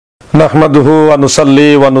নাহমাদুহু ওয়া নুসাল্লি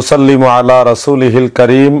ওয়া নুসাল্লিমু আলা রাসূলিহিল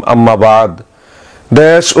কারীম আম্মা বাদ।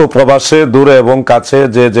 দেশ ও প্রবাসে দূরে এবং কাছে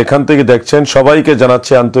যে যেখান থেকে দেখছেন সবাইকে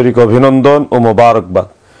জানাচ্ছি আন্তরিক অভিনন্দন ও মোবারকবাদ।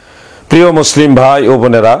 প্রিয় মুসলিম ভাই ও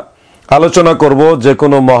বোনেরা, আলোচনা করব যে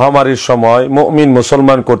কোনো মহামারীর সময় মুমিন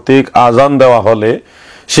মুসলমান কর্তৃক আজান দেওয়া হলে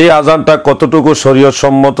সেই আজানটা কতটুকু শরীয়ত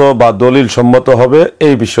সম্মত বা দলিল সম্মত হবে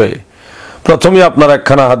এই বিষয়ে। প্রথমে আপনারা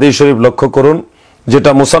একখানা হাদিস শরীফ লক্ষ্য করুন,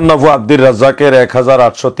 যেটা মুসান্নাফ আব্দুর রাজ্জাকের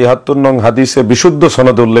 1873 নং হাদিসে বিশুদ্ধ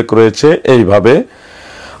সনদে উল্লেখ রয়েছে এইভাবে: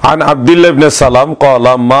 আন আব্দুল্লাহ ইবনে সালাম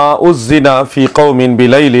ক্বালা মা উযজিনা ফি কওমিন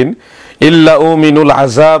বিলাইলিন ইল্লা উমিনুল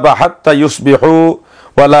আযাব হাত্তা ইউসবিহু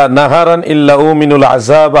ওয়ালা নাহারান ইল্লা উমিনুল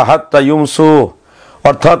আযাব হাত্তা ইউমসু।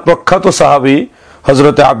 অর্থাৎ প্রখ্যাত সাহাবী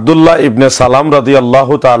হযরত আব্দুল্লাহ ইবনে সালাম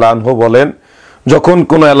রাদিয়াল্লাহু তাআলা আনহু বলেন, যখন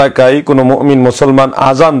কোন এলাকায় কোনো মুমিন মুসলমান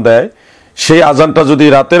আজান দেয়, সেই আজানটা যদি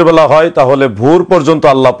রাতের বেলা হয় তাহলে ভোর পর্যন্ত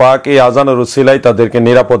আল্লাহ পাক এই আজানের উসিলায় তাদেরকে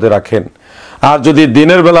নিরাপদে রাখেন। আর যদি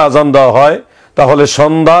দিনের বেলা আজান দেওয়া হয় তাহলে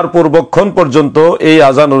সন্ধ্যার পূর্বক্ষণ পর্যন্ত এই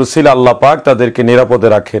আজানের উসিলায় আল্লাহ পাক তাদেরকে নিরাপদে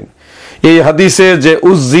রাখেন। এই হাদিসে যে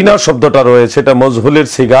উজ্জিনা শব্দটা রয়েছে এটা মজহুলের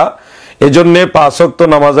সিগা, এজন্য 5 ওয়াক্ত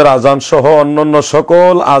নামাজের আজান সহ অন্যান্য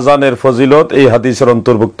সকল আজানের ফজিলত এই হাদিসের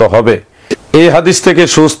অন্তর্ভুক্ত হবে। এই হাদিস থেকে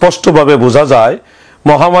সুস্পষ্টভাবে বোঝা যায়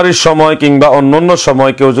মহামারীর সময় কিংবা অন্যান্য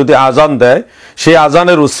সময় কেউ যদি আজান দেয়, সেই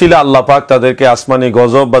আজানের উসিলা আল্লাহ পাক তাদেরকে আসমানি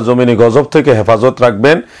গজব বা জমিনি গজব থেকে হেফাজত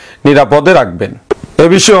রাখবেন, নিরাপদে রাখবেন। এ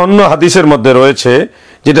বিষয়ে অন্য হাদিসের মধ্যে রয়েছে,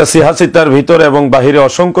 যেটা সিহাসিতার ভিতরে এবং বাহিরে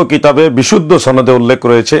অসংখ্য কিতাবে বিশুদ্ধ সনদে উল্লেখ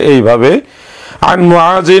রয়েছে এইভাবে: আন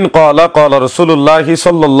মুআযিন ক্বালা ক্বালা রাসূলুল্লাহ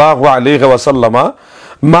সাল্লাল্লাহু আলাইহি ওয়াসাল্লাম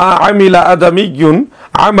মা আমিলা আদামিয়ুন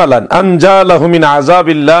আমালান আনজালাহু মিন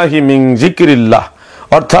আযাবিল্লাহি মিন যিকরিল্লাহ।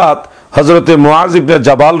 অর্থাৎ হযরতে মুআয ইবনে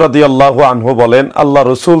জাবাল রাদিয়াল্লাহু আনহু বলেন, আল্লাহ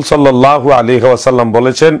রাসূল সাল্লাল্লাহু আলাইহি ওয়াসাল্লাম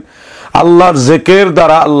বলেছেন, আল্লাহর জিকির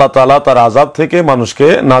দ্বারা আল্লাহ তাআলা তার আযাব থেকে মানুষকে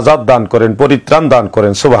নাজাত দান করেন, পরিত্রাণ দান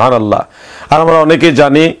করেন। সুবহানাল্লাহ। আর আমরা অনেকেই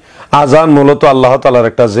জানি আজান মূলত আল্লাহ তাআলার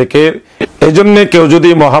একটা জিকির। এজন্য কেউ যদি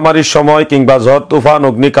মহামারীর সময় কিংবা ঝড় তুফান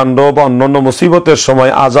অগ্নিকাণ্ড বা অন্যান্য মুসিবতের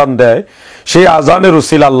সময় আজান দেয়, সেই আজানের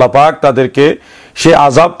উসিলা আল্লাহ পাক তাদেরকে সেই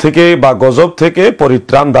আযাব থেকে বা গজব থেকে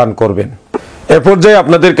পরিত্রাণ দান করবেন। এ পর্যায়ে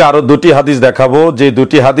আপনাদেরকে আরো 2টি হাদিস দেখাবো, যে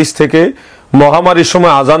 2টি হাদিস থেকে মহামারীর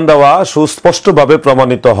সময় আজান দেওয়া সুস্পষ্টভাবে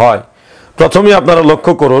প্রমাণিত হয়। প্রথমে আপনারা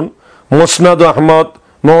লক্ষ্য করুন, মুসনাদ আহমদ,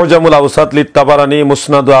 মুজামুল আওসাত লিত তাবারানি,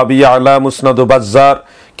 মুসনাদ আবি আলা, মুসনাদ বাজ্জার,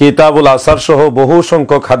 কিতাবুল আসার সহ বহু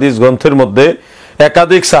সংখ্যক হাদিস গ্রন্থের মধ্যে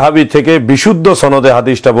একাধিক সাহাবী থেকে বিশুদ্ধ সনদে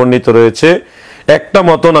হাদিসটা বর্ণিত রয়েছে। একটা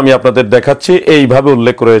মতন আমি আপনাদের দেখাচ্ছি, এইভাবে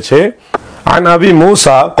উল্লেখ রয়েছে: عن أبي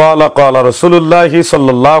موسى قال قال رسول الله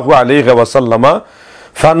صلى الله عليه وسلم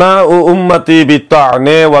فناء أمتي بالطعن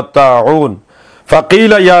والطاعون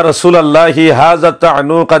فقيل يا رسول الله هذا الطعن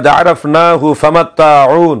قد عرفناه فما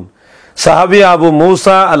الطاعون। সাহাবী আবু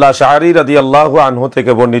মুসা আল-আশআরী রাদিয়াল্লাহু আনহু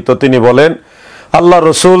থেকে বর্ণিত, তিনি বলেন, আল্লাহ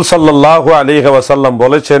রাসূল সাল্লাল্লাহু আলাইহি ওয়াসাল্লাম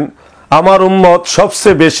বলেছেন, আমার উম্মত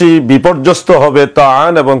সবচেয়ে বেশি বিপর্যস্ত হবে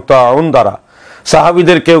তাআন এবং তাউন দ্বারা।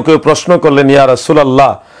 সাহাবীদের কেউ কেউ প্রশ্ন করলেন, ইয়া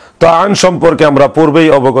রাসূলুল্লাহ, তাআন সম্পর্কে আমরা পূর্বেই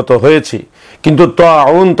অবগত হয়েছি, কিন্তু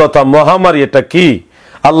তাউন তথা মহামারী এটা কি?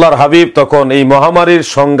 আল্লাহর হাবিব তখন এই মহামারীর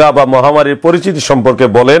সংজ্ঞা বা মহামারীর পরিচিতি সম্পর্কে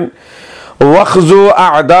বলেন, ওয়াখজু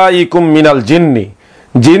আ'দাইকুম মিনাল জিন্নি,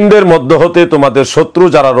 জিনদের মধ্য হতে তোমাদের শত্রু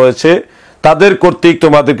যারা রয়েছে তাদের কর্তৃক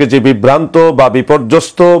তোমাদেরকে যে বিভ্রান্ত বা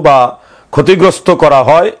বিপর্যস্ত বা ক্ষতিগ্রস্ত করা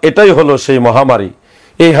হয়, এটাই হলো সেই মহামারী।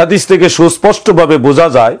 এই হাদিস থেকে সুস্পষ্টভাবে বোঝা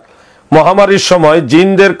যায় মহামারীর সময়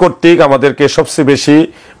জিনদের কর্তৃক আমাদেরকে সবচেয়ে বেশি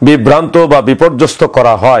বিভ্রান্ত বা বিপর্যস্ত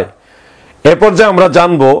করা হয়। এ পর্যায়ে আমরা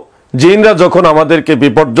জানব, জিনরা যখন আমাদেরকে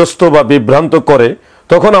বিপর্যস্ত বা বিভ্রান্ত করে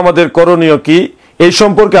তখন আমাদের করণীয় কি, এই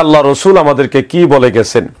সম্পর্কে আল্লাহ রাসূল আমাদেরকে কি বলে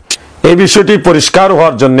গেছেন। এই বিষয়টি পরিষ্কার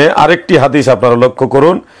হওয়ার জন্য আরেকটি হাদিস আপনারা লক্ষ্য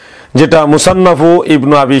করুন, যেটা মুসান্নাফু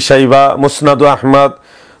ইবনু আবি শাইবা, মুসনাদু আহমদ,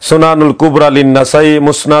 সুনানুল কুবরা লিন নাসাই,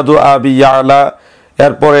 মুসনাদু আবি ইয়ালা,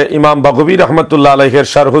 এরপরে ইমাম বাগবী রাহমাতুল্লাহ আলাইহির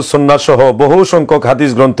শারহুস সুন্নাহ সহ বহু সংখ্যক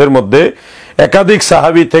হাদিস গ্রন্থের মধ্যে একাধিক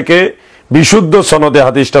সাহাবী থেকে বিশুদ্ধ সনদে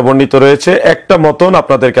হাদিসটা বর্ণিত রয়েছে। একটা মতন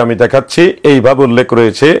আপনাদেরকে আমি দেখাচ্ছি, এইভাবে উল্লেখ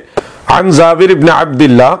রয়েছে: আন জাবির ইবনে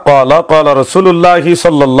আব্দুল্লাহ ক্বালা ক্বালা রাসূলুল্লাহ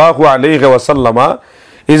সাল্লাল্লাহু আলাইহি ওয়াসাল্লাম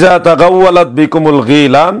ইযা তাগাওয়ালাত বিকুমুল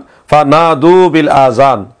গীলান ফানাদু বিল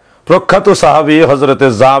আযান। প্রখ্যাত সাহাবী হযরতে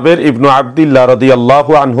জাবির ইবনে আব্দুল্লাহ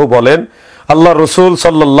রাদিয়াল্লাহু আনহু বলেন, আল্লাহ রাসূল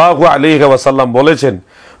সাল্লাল্লাহু আলাইহি ওয়াসাল্লাম বলেছেন,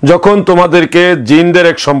 যখন তোমাদেরকে জিনদের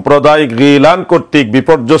এক সম্প্রদায় গীলান কর্তৃক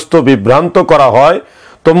বিপর্যস্ত বিভ্রান্ত করা হয়,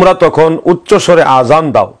 তোমরা তখন উচ্চস্বরে আজান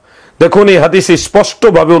দাও। দেখুন, এই হাদিসে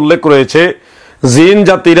স্পষ্টভাবে উল্লেখ রয়েছে, জিন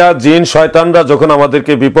জাতিরা, জিন শয়তানরা যখন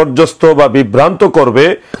আমাদেরকে বিপর্যস্ত বা বিভ্রান্ত করবে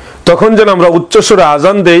তখন যেন আমরা উচ্চস্বরে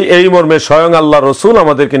আজান দেই, এই মর্মে স্বয়ং আল্লাহ রাসূল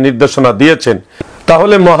আমাদেরকে নির্দেশনা দিয়েছেন।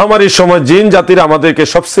 তাহলে মহামারীর সময় জিন জাতিরা আমাদেরকে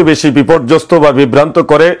সবচেয়ে বেশি বিপর্যস্ত বা বিভ্রান্ত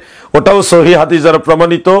করে, ওটাও সহিহ হাদিস দ্বারা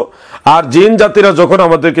প্রমাণিত। আর জিন জাতিরা যখন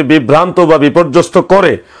আমাদেরকে বিভ্রান্ত বা বিপর্যস্ত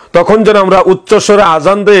করে, তখন যেন আমরা উচ্চস্বরে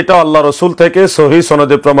আজান দেই, এটা আল্লাহ রসুল থেকে সহিহ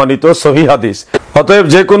সনদে প্রমাণিত সহিহ হাদিস। অতএব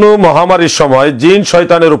যে কোনো মহামারীর সময় জিন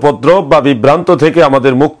শয়তানের উপদ্রব বা বিভ্রান্ত থেকে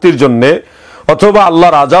আমাদের মুক্তির জন্য, অথবা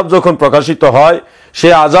আল্লাহর আযাব যখন প্রকাশিত হয়, সে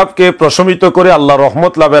আযাবকে প্রশমিত করে আল্লাহ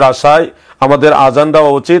রহমত লাভের আশায় আমাদের আজান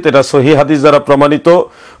দেওয়া উচিত। এটা সহিহ হাদিস দ্বারা প্রমাণিত,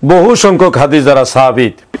 বহু সংখ্যক হাদিস দ্বারা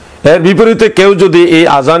সাবিত। এর বিপরীতে কেউ যদি এই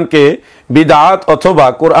আজানকে বিদআত অথবা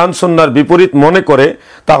কোরআন সুন্নাহর বিপরীত মনে করে,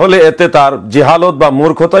 তাহলে এতে তার জিহালত বা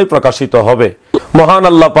মূর্খতাই প্রকাশিত হবে। মহান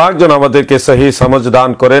আল্লাহ পাক যেন আমাদেরকে সহি সমঝ দান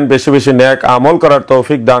করেন, বেশি বেশি নেক আমল করার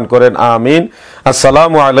তৌফিক দান করেন। আমিন।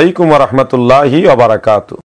 আসসালামু আলাইকুম ওয়া রাহমাতুল্লাহি ওয়া বারাকাতুহু।